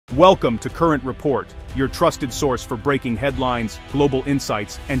Welcome to Current Report, your trusted source for breaking headlines, global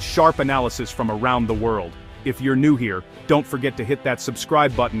insights, and sharp analysis from around the world. If you're new here, don't forget to hit that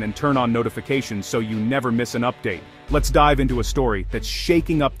subscribe button and turn on notifications so you never miss an update. Let's dive into a story that's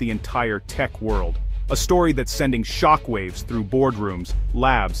shaking up the entire tech world. A story that's sending shockwaves through boardrooms,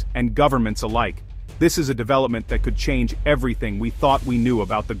 labs, and governments alike. This is a development that could change everything we thought we knew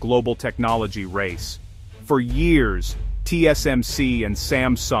about the global technology race. For years, TSMC and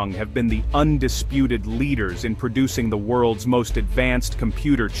Samsung have been the undisputed leaders in producing the world's most advanced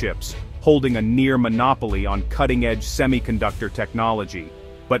computer chips, holding a near monopoly on cutting-edge semiconductor technology.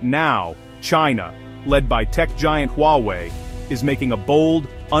 But now, China, led by tech giant Huawei, is making a bold,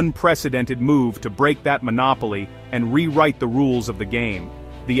 unprecedented move to break that monopoly and rewrite the rules of the game.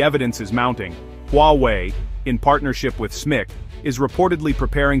 The evidence is mounting. Huawei, in partnership with SMIC, is reportedly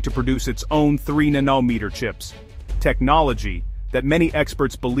preparing to produce its own 3nm chips. Technology that many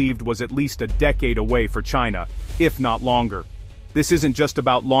experts believed was at least a decade away for China, if not longer. This isn't just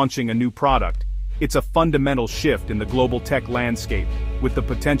about launching a new product, it's a fundamental shift in the global tech landscape, with the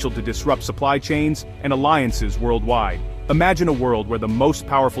potential to disrupt supply chains and alliances worldwide. Imagine a world where the most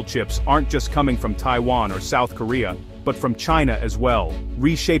powerful chips aren't just coming from Taiwan or South Korea, but from China as well,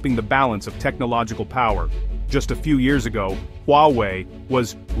 reshaping the balance of technological power. Just a few years ago, Huawei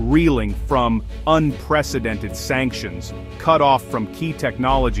was reeling from unprecedented sanctions, cut off from key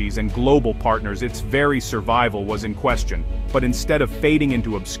technologies and global partners. Its very survival was in question. But instead of fading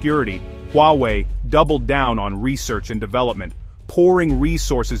into obscurity, Huawei doubled down on research and development, pouring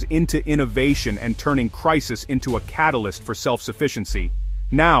resources into innovation and turning crisis into a catalyst for self-sufficiency.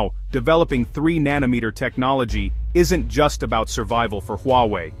 Now, developing 3nm technology isn't just about survival for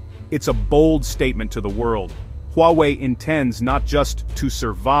Huawei. It's a bold statement to the world. Huawei intends not just to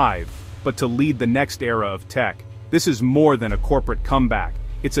survive, but to lead the next era of tech. This is more than a corporate comeback.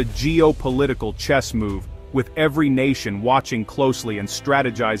 It's a geopolitical chess move, with every nation watching closely and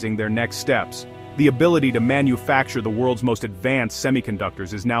strategizing their next steps. The ability to manufacture the world's most advanced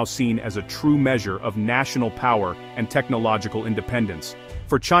semiconductors is now seen as a true measure of national power and technological independence.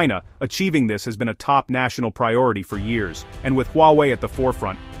 For China, achieving this has been a top national priority for years, and with Huawei at the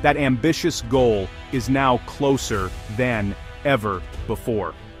forefront, that ambitious goal is now closer than ever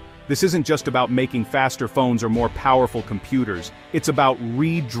before. This isn't just about making faster phones or more powerful computers, it's about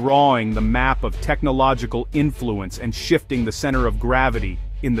redrawing the map of technological influence and shifting the center of gravity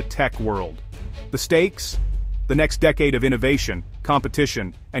in the tech world. The stakes? The next decade of innovation,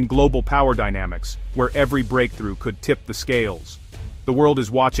 competition, and global power dynamics, where every breakthrough could tip the scales. The world is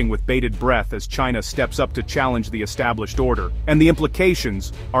watching with bated breath as China steps up to challenge the established order, and the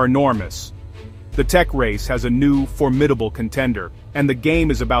implications are enormous. The tech race has a new, formidable contender, and the game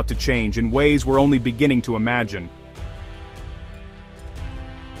is about to change in ways we're only beginning to imagine.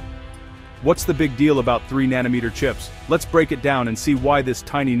 What's the big deal about 3nm chips? Let's break it down and see why this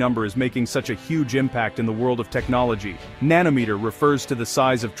tiny number is making such a huge impact in the world of technology. Nanometer refers to the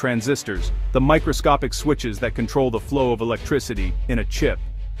size of transistors, the microscopic switches that control the flow of electricity in a chip.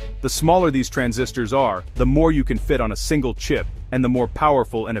 The smaller these transistors are, the more you can fit on a single chip, and the more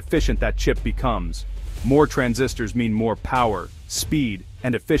powerful and efficient that chip becomes. More transistors mean more power, speed,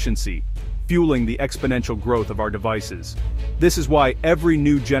 and efficiency, fueling the exponential growth of our devices. This is why every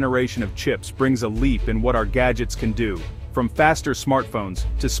new generation of chips brings a leap in what our gadgets can do, from faster smartphones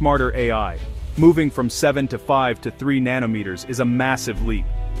to smarter AI. Moving from 7 to 5 to 3nm is a massive leap,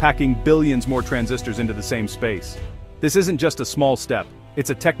 packing billions more transistors into the same space. This isn't just a small step, it's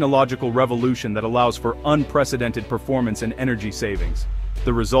a technological revolution that allows for unprecedented performance and energy savings.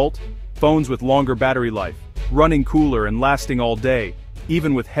 The result? Phones with longer battery life, running cooler and lasting all day,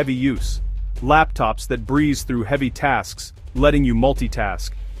 even with heavy use. Laptops that breeze through heavy tasks, letting you multitask,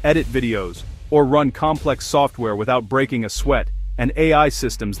 edit videos, or run complex software without breaking a sweat, and AI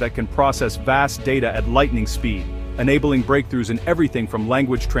systems that can process vast data at lightning speed, enabling breakthroughs in everything from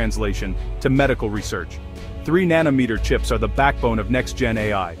language translation to medical research. 3nm chips are the backbone of next-gen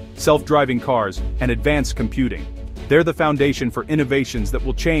AI, self-driving cars, and advanced computing. They're the foundation for innovations that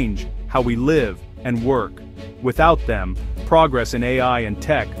will change how we live and work. Without them, progress in AI and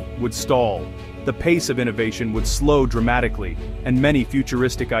tech would stall. The pace of innovation would slow dramatically, and many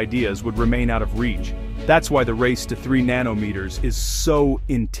futuristic ideas would remain out of reach. That's why the race to 3nm is so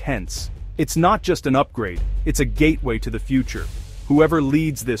intense. It's not just an upgrade, it's a gateway to the future. Whoever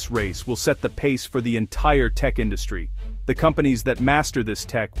leads this race will set the pace for the entire tech industry. The companies that master this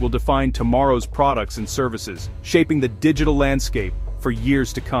tech will define tomorrow's products and services, shaping the digital landscape for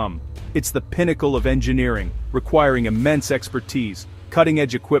years to come. It's the pinnacle of engineering, requiring immense expertise,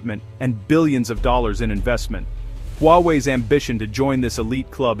 cutting-edge equipment, and billions of dollars in investment. Huawei's ambition to join this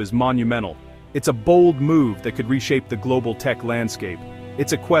elite club is monumental. It's a bold move that could reshape the global tech landscape.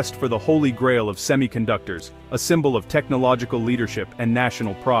 It's a quest for the holy grail of semiconductors, a symbol of technological leadership and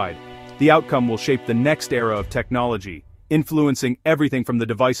national pride. The outcome will shape the next era of technology, influencing everything from the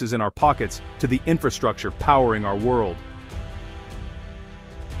devices in our pockets to the infrastructure powering our world.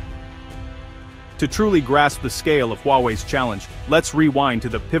 To truly grasp the scale of Huawei's challenge, let's rewind to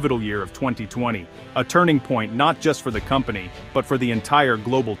the pivotal year of 2020, a turning point not just for the company, but for the entire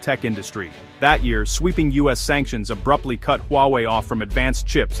global tech industry. That year, sweeping US sanctions abruptly cut Huawei off from advanced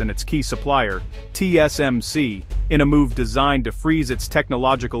chips and its key supplier, TSMC, in a move designed to freeze its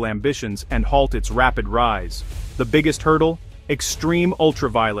technological ambitions and halt its rapid rise. The biggest hurdle? Extreme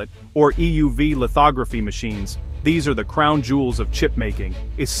ultraviolet, or EUV lithography machines. These are the crown jewels of chip making,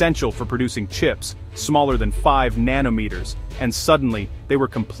 essential for producing chips smaller than 5 nanometers, and suddenly, they were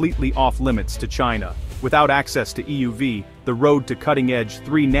completely off-limits to China. Without access to EUV, the road to cutting-edge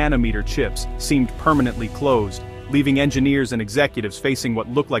 3-nanometer chips seemed permanently closed, leaving engineers and executives facing what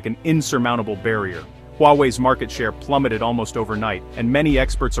looked like an insurmountable barrier. Huawei's market share plummeted almost overnight, and many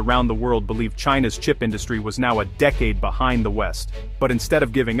experts around the world believe China's chip industry was now a decade behind the West. But instead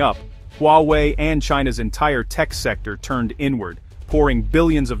of giving up, Huawei and China's entire tech sector turned inward, pouring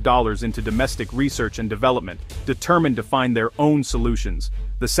billions of dollars into domestic research and development, determined to find their own solutions.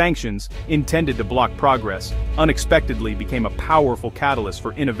 The sanctions, intended to block progress, unexpectedly became a powerful catalyst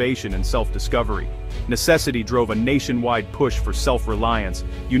for innovation and self-discovery. Necessity drove a nationwide push for self-reliance,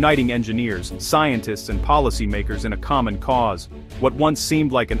 uniting engineers, scientists, and policymakers in a common cause. What once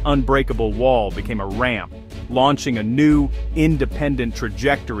seemed like an unbreakable wall became a ramp, launching a new, independent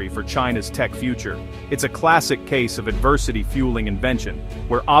trajectory for China's tech future. It's a classic case of adversity fueling invention,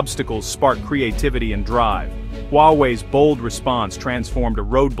 where obstacles spark creativity and drive. Huawei's bold response transformed a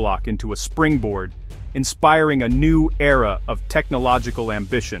roadblock into a springboard, inspiring a new era of technological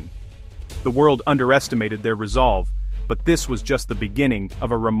ambition. The world underestimated their resolve, but this was just the beginning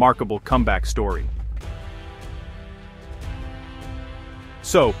of a remarkable comeback story.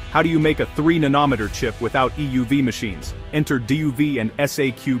 So, how do you make a 3-nanometer chip without EUV machines? Enter DUV and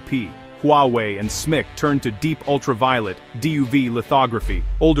SAQP. Huawei and SMIC turned to deep ultraviolet, DUV lithography,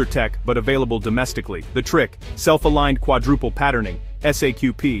 older tech but available domestically. The trick, self-aligned quadruple patterning,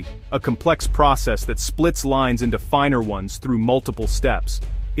 SAQP, a complex process that splits lines into finer ones through multiple steps.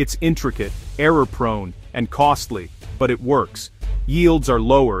 It's intricate, error-prone, and costly, but it works. Yields are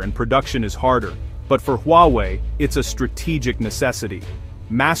lower and production is harder. But for Huawei, it's a strategic necessity.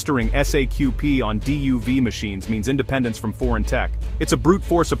 Mastering SAQP on DUV machines means independence from foreign tech. It's a brute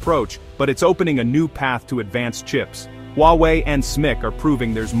force approach, but it's opening a new path to advanced chips. Huawei and SMIC are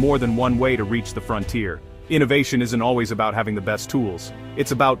proving there's more than one way to reach the frontier. Innovation isn't always about having the best tools.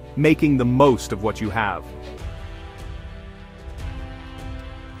 It's about making the most of what you have.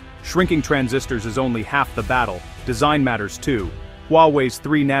 Shrinking transistors is only half the battle. Design matters too. Huawei's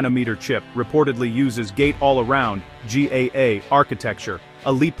 3-nanometer chip reportedly uses gate-all-around (GAA) architecture,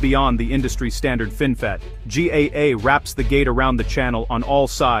 a leap beyond the industry-standard FinFET. GAA wraps the gate around the channel on all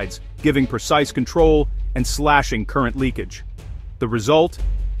sides, giving precise control and slashing current leakage. The result?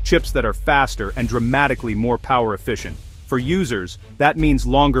 Chips that are faster and dramatically more power efficient. For users, that means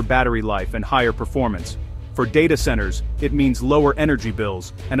longer battery life and higher performance. For data centers, it means lower energy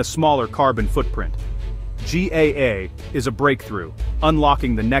bills and a smaller carbon footprint. GAA is a breakthrough,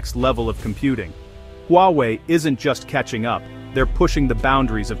 unlocking the next level of computing. Huawei isn't just catching up, they're pushing the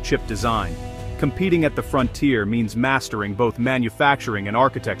boundaries of chip design. Competing at the frontier means mastering both manufacturing and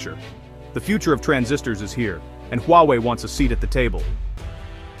architecture. The future of transistors is here, and Huawei wants a seat at the table.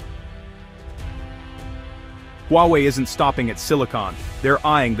 Huawei isn't stopping at silicon, they're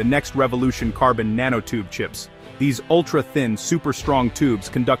eyeing the next revolution: carbon nanotube chips. These ultra-thin, super-strong tubes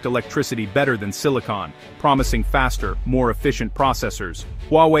conduct electricity better than silicon, promising faster, more efficient processors.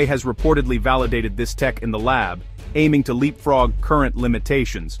 Huawei has reportedly validated this tech in the lab, aiming to leapfrog current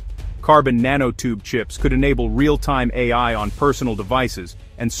limitations. Carbon nanotube chips could enable real-time AI on personal devices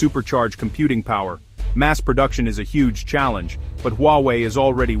and supercharge computing power. Mass production is a huge challenge, but Huawei is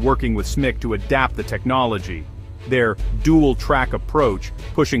already working with SMIC to adapt the technology. Their dual-track approach,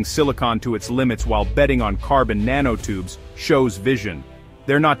 pushing silicon to its limits while betting on carbon nanotubes, shows vision.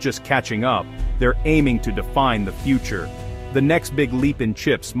 They're not just catching up, they're aiming to define the future. The next big leap in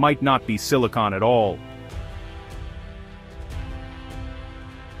chips might not be silicon at all.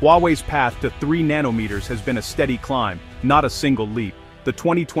 Huawei's path to 3 nanometers has been a steady climb, not a single leap. The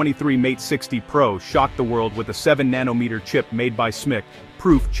 2023 Mate 60 Pro shocked the world with a 7-nanometer chip made by SMIC,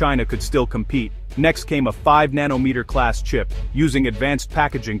 proof China could still compete. Next came a 5-nanometer class chip, using advanced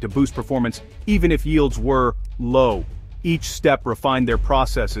packaging to boost performance even if yields were, low. Each step refined their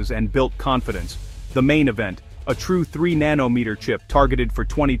processes and built confidence. The main event, a true 3-nanometer chip targeted for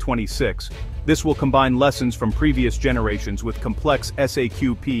 2026. This will combine lessons from previous generations with complex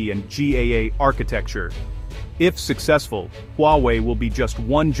SAQP and GAA architecture. If successful, Huawei will be just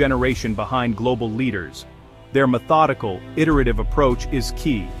one generation behind global leaders. Their methodical, iterative approach is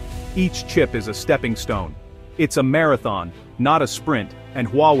key. Each chip is a stepping stone. It's a marathon, not a sprint, and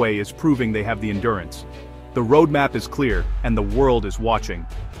Huawei is proving they have the endurance. The roadmap is clear, and the world is watching.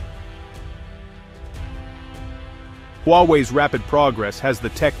 Huawei's rapid progress has the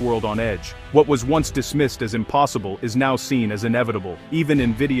tech world on edge. What was once dismissed as impossible is now seen as inevitable. Even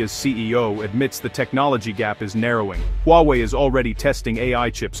Nvidia's CEO admits the technology gap is narrowing. Huawei is already testing AI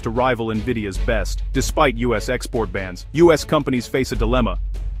chips to rival Nvidia's best. Despite US export bans, US companies face a dilemma: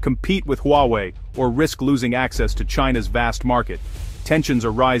 compete with Huawei or risk losing access to China's vast market. Tensions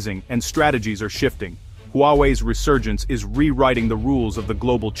are rising and strategies are shifting. Huawei's resurgence is rewriting the rules of the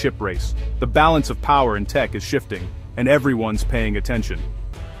global chip race. The balance of power in tech is shifting, and everyone's paying attention.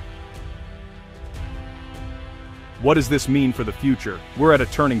 What does this mean for the future? We're at a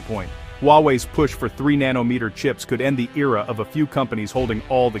turning point. Huawei's push for 3-nanometer chips could end the era of a few companies holding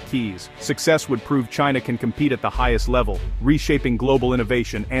all the keys. Success would prove China can compete at the highest level, reshaping global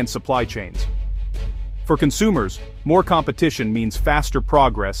innovation and supply chains. For consumers, more competition means faster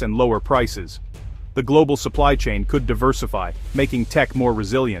progress and lower prices. The global supply chain could diversify, making tech more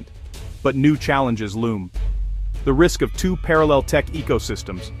resilient. But new challenges loom. The risk of two parallel tech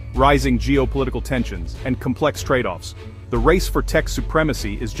ecosystems, rising geopolitical tensions, and complex trade-offs. The race for tech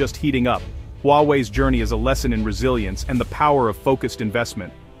supremacy is just heating up. Huawei's journey is a lesson in resilience and the power of focused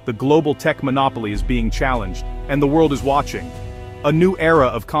investment. The global tech monopoly is being challenged, and the world is watching. A new era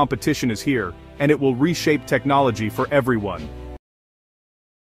of competition is here, and it will reshape technology for everyone.